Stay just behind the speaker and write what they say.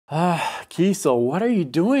Kiesel, what are you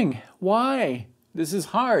doing? Why? This is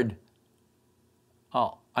hard.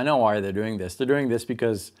 Oh, I know why they're doing this. They're doing this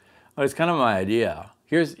because it's kind of my idea.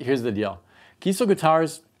 Here's the deal. Kiesel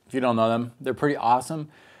guitars, if you don't know them, they're pretty awesome.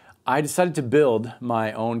 I decided to build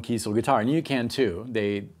my own Kiesel guitar, and you can too.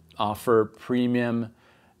 They offer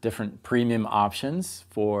different premium options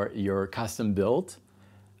for your custom build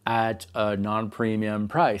at a non-premium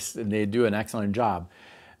price, and they do an excellent job.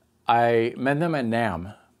 I met them at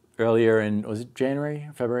NAMM earlier in, was it January,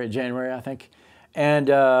 January, I think, and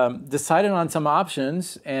decided on some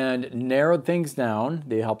options and narrowed things down.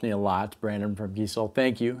 They helped me a lot. Brandon from Kiesel,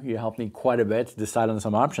 thank you. You helped me quite a bit to decide on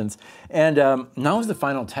some options. And now is the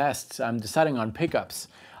final test. I'm deciding on pickups.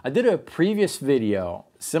 I did a previous video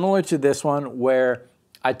similar to this one where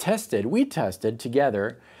we tested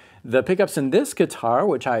together the pickups in this guitar,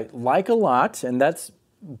 which I like a lot, and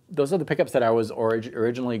those are the pickups that I was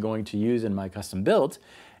originally going to use in my custom build,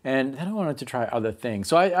 and then I wanted to try other things.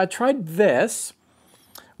 So I tried this,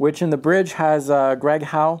 which in the bridge has Greg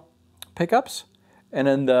Howe pickups, and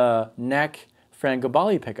in the neck, Frank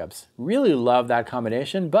Gambale pickups. Really love that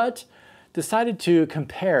combination, but decided to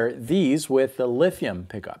compare these with the lithium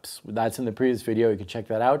pickups. That's in the previous video, you can check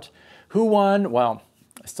that out. Who won? Well,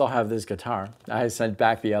 I still have this guitar. I sent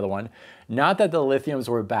back the other one. Not that the lithiums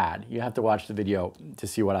were bad. You have to watch the video to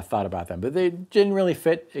see what I thought about them, but they didn't really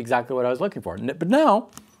fit exactly what I was looking for. But now,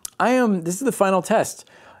 this is the final test.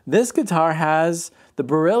 This guitar has the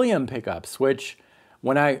Beryllium pickups, which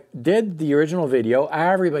when I did the original video,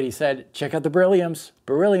 everybody said, check out the Berylliums,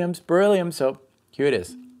 Berylliums, Beryllium. So here it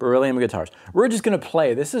is, Beryllium guitars. We're just gonna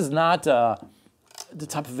play. This is not the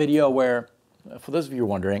type of video where, for those of you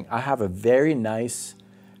wondering, I have a very nice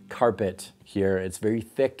carpet here. It's very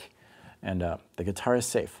thick, and the guitar is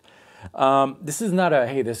safe. This is not a,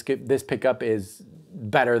 hey, this pickup is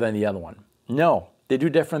better than the other one. No, they do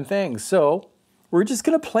different things. So we're just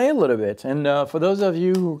gonna play a little bit. And for those of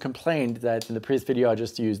you who complained that in the previous video I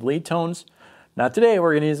just used lead tones, not today,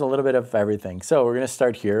 we're gonna use a little bit of everything. So we're gonna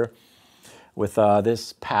start here with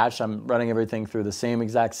this patch. I'm running everything through the same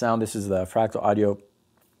exact sound. This is the Fractal Audio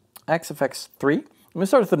XFX3. I'm gonna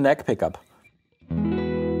start with the neck pickup.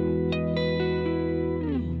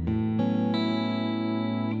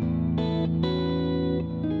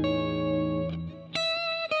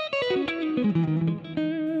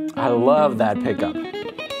 I love that pickup.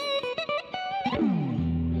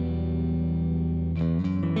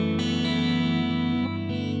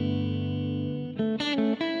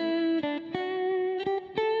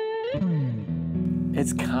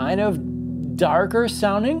 It's kind of darker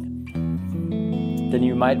sounding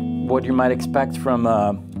than what you might expect from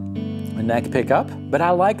a neck pickup, but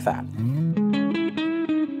I like that.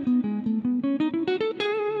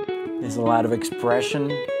 There's a lot of expression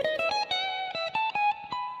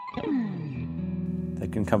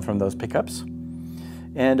that can come from those pickups.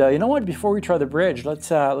 And you know what? Before we try the bridge, let's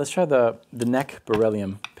try the neck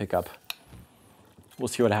Beryllium pickup. We'll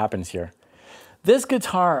see what happens here. This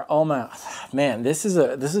guitar, oh man, this is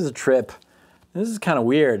a trip. This is kind of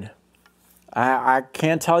weird. I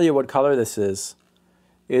can't tell you what color this is.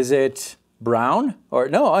 Is it brown? Or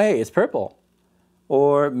no, hey, it's purple.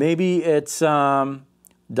 Or maybe it's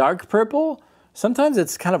dark purple. Sometimes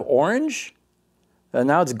it's kind of orange. And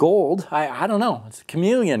now it's gold. I don't know. It's a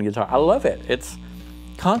chameleon guitar. I love it. Its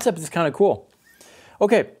concept is kind of cool.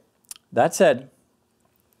 Okay, that said,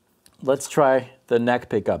 let's try the neck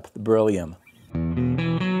pickup, the Beryllium.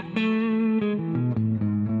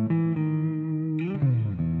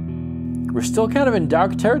 We're still kind of in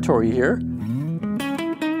dark territory here,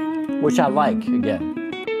 which I like, again.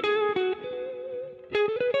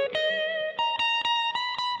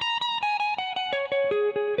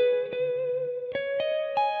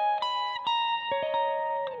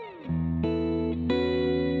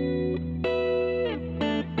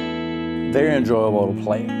 Very enjoyable to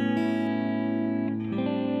play.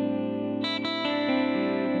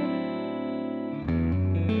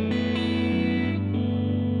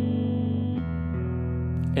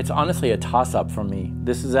 It's honestly a toss-up for me.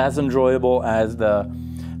 This is as enjoyable as the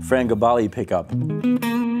Frank Gambale pickup.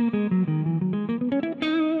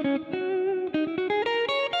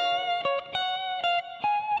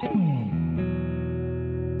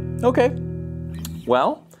 Okay,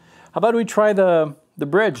 well, how about we try the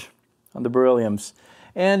bridge on the Berylliums?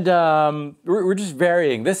 And we're just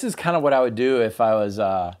varying. This is kind of what I would do if I was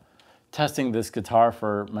testing this guitar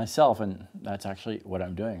for myself, and that's actually what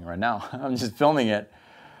I'm doing right now. I'm just filming it.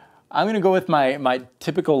 I'm gonna go with my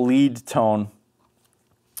typical lead tone.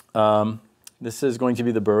 This is going to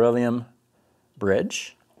be the Beryllium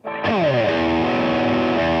bridge.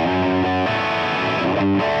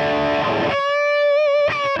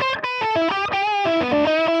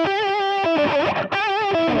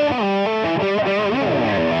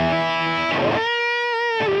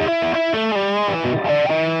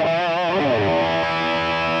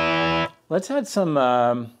 Let's add some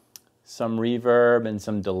reverb and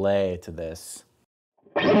some delay to this.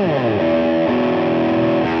 A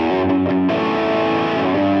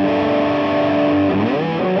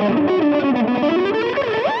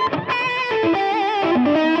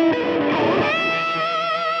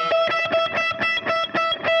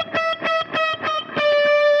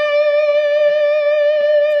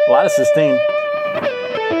lot of sustain.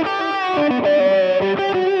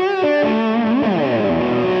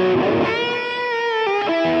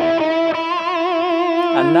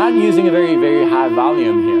 I'm not using a very, very high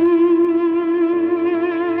volume here.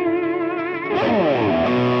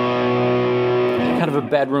 Kind of a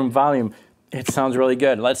bedroom volume. It sounds really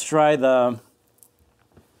good. Let's try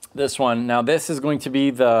this one. Now this is going to be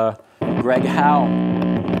the Greg Howe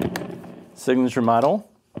signature model.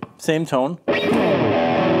 Same tone.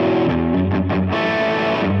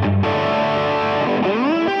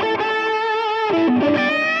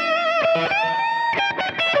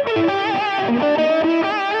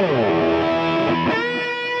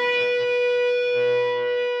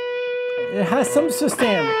 It has some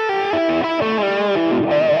sustain.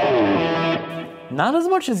 Not as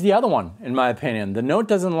much as the other one, in my opinion. The note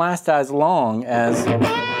doesn't last as long as the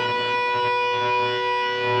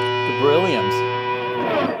Berylliums.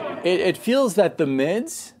 It feels that the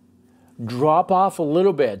mids drop off a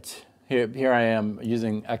little bit. Here I am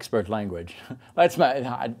using expert language. It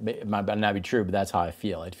might not be true, but that's how I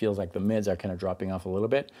feel. It feels like the mids are kind of dropping off a little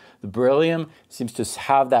bit. The Beryllium seems to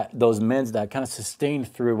have those mids that kind of sustain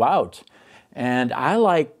throughout. And I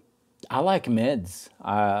like mids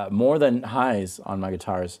more than highs on my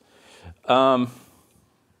guitars. I'm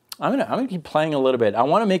gonna keep playing a little bit. I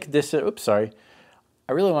want to make this. Oops, sorry.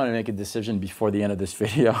 I really want to make a decision before the end of this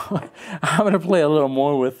video. I'm gonna play a little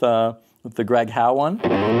more with the Greg Howe one.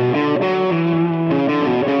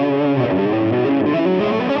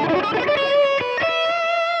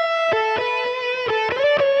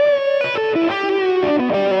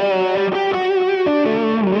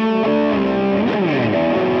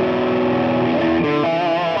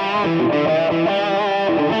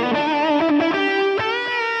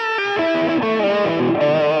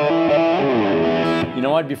 You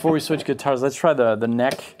know what, before we switch guitars, let's try the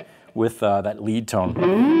neck with that lead tone.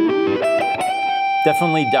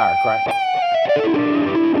 Definitely dark, right?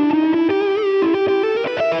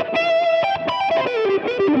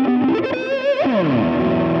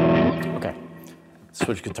 Okay,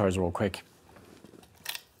 switch guitars real quick.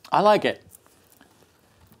 I like it.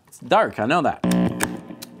 It's dark, I know that.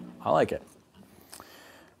 I like it.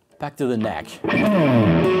 Back to the neck.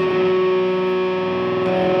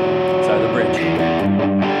 Sorry, the bridge.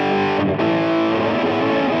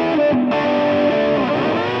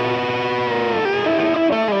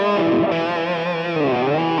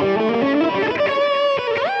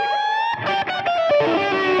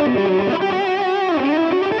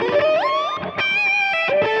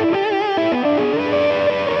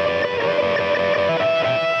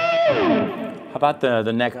 How about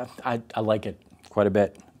the neck? I like it quite a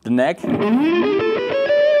bit. The neck.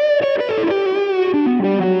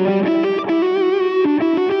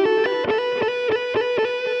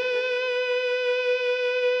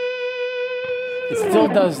 It still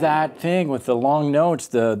does that thing with the long notes,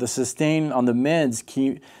 the sustain on the mids.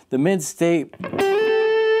 The mids stay,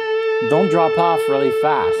 don't drop off really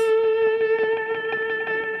fast.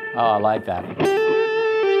 Oh, I like that.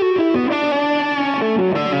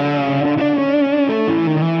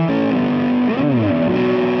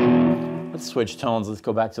 Let's switch tones. Let's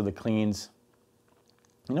go back to the cleans.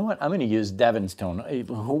 You know what? I'm going to use Devin's tone.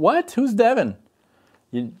 What? Who's Devin?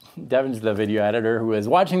 Devin's the video editor who is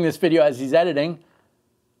watching this video as he's editing.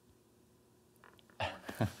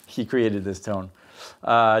 He created this tone.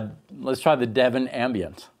 Let's try the Devin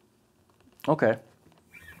Ambient. Okay.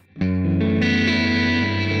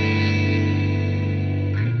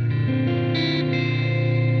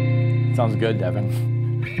 Sounds good, Devin.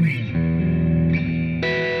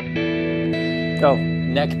 Oh,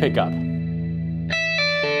 neck pickup.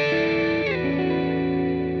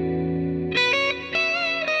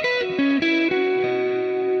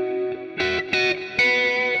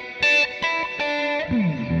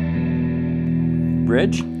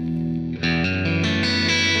 Bridge.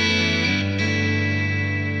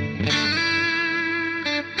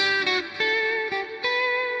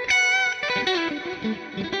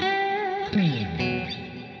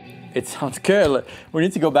 It sounds good. We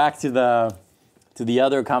need to go back to the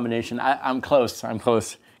other combination. I'm close. I'm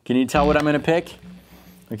close. Can you tell what I'm going to pick?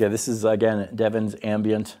 Okay, this is again Devin's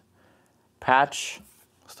Ambient patch.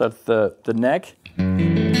 Start the neck.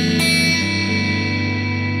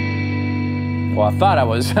 Well, I thought I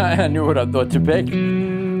was. I knew what to pick.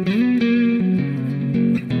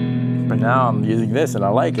 But now I'm using this and I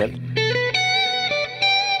like it.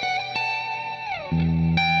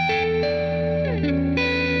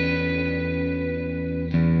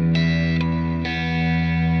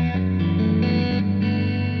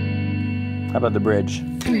 How about the bridge?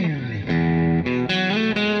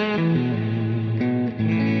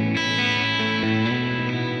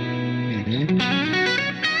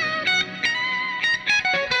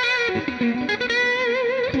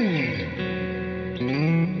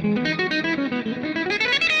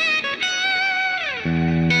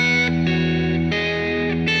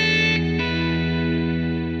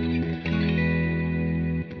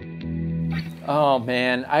 Oh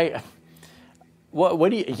man, what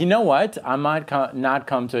do you know what? I might not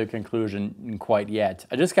come to a conclusion quite yet.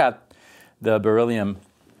 I just got the Beryllium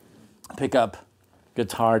pickup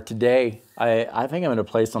guitar today. I think I'm gonna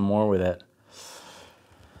play some more with it.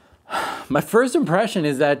 My first impression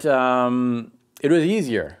is that it was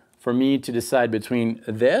easier for me to decide between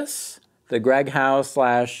this, the Greg Howe /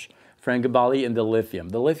 Frank Gambale, and the Lithium.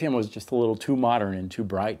 The Lithium was just a little too modern and too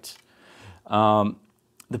bright.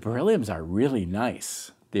 The Berylliums are really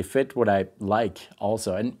nice. They fit what I like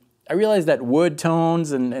also. And I realize that wood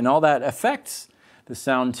tones and all that affects the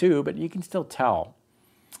sound too, but you can still tell.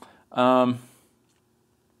 I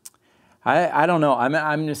don't know. I'm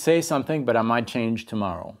going to say something, but I might change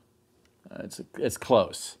tomorrow. It's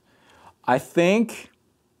close. I think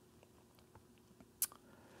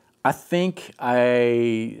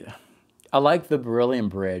I like the Beryllium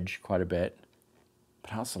bridge quite a bit,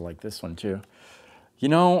 but I also like this one too. You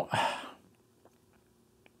know,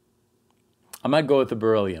 I might go with the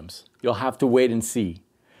Berylliums. You'll have to wait and see.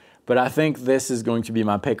 But I think this is going to be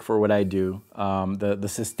my pick for what I do. The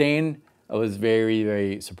sustain, I was very,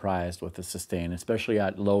 very surprised with the sustain, especially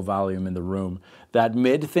at low volume in the room. That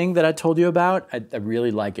mid thing that I told you about, I really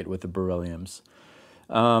like it with the Berylliums.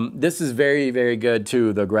 This is very, very good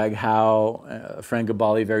too. The Greg Howe, Frank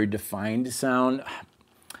Gambale, very defined sound.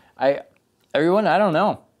 Everyone, I don't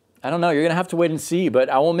know. You're going to have to wait and see, but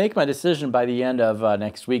I will make my decision by the end of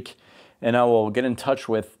next week, and I will get in touch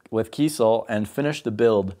with Kiesel and finish the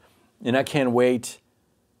build. And I can't wait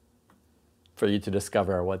for you to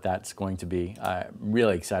discover what that's going to be. I'm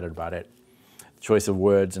really excited about it. Choice of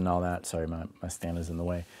words and all that. Sorry, my stand is in the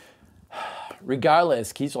way.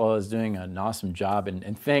 Regardless, Kiesel is doing an awesome job,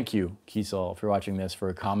 and thank you, Kiesel, for watching this, for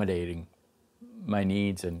accommodating my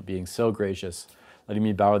needs and being so gracious, letting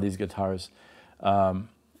me borrow these guitars.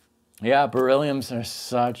 Yeah, Berylliums are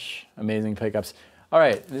such amazing pickups. All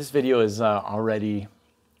right, this video is already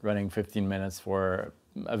running 15 minutes for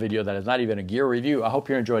a video that is not even a gear review. I hope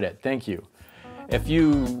you enjoyed it. Thank you. If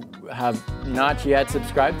you have not yet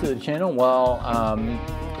subscribed to the channel, well,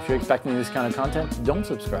 if you're expecting this kind of content, don't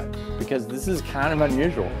subscribe, because this is kind of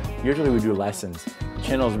unusual. Usually we do lessons. The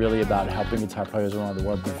channel is really about helping guitar players around the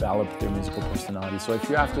world develop their musical personality. So if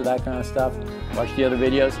you're after that kind of stuff, watch the other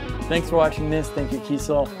videos. Thanks for watching this. Thank you,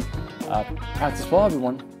 Kiesel. Practice well,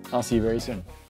 everyone. I'll see you very soon.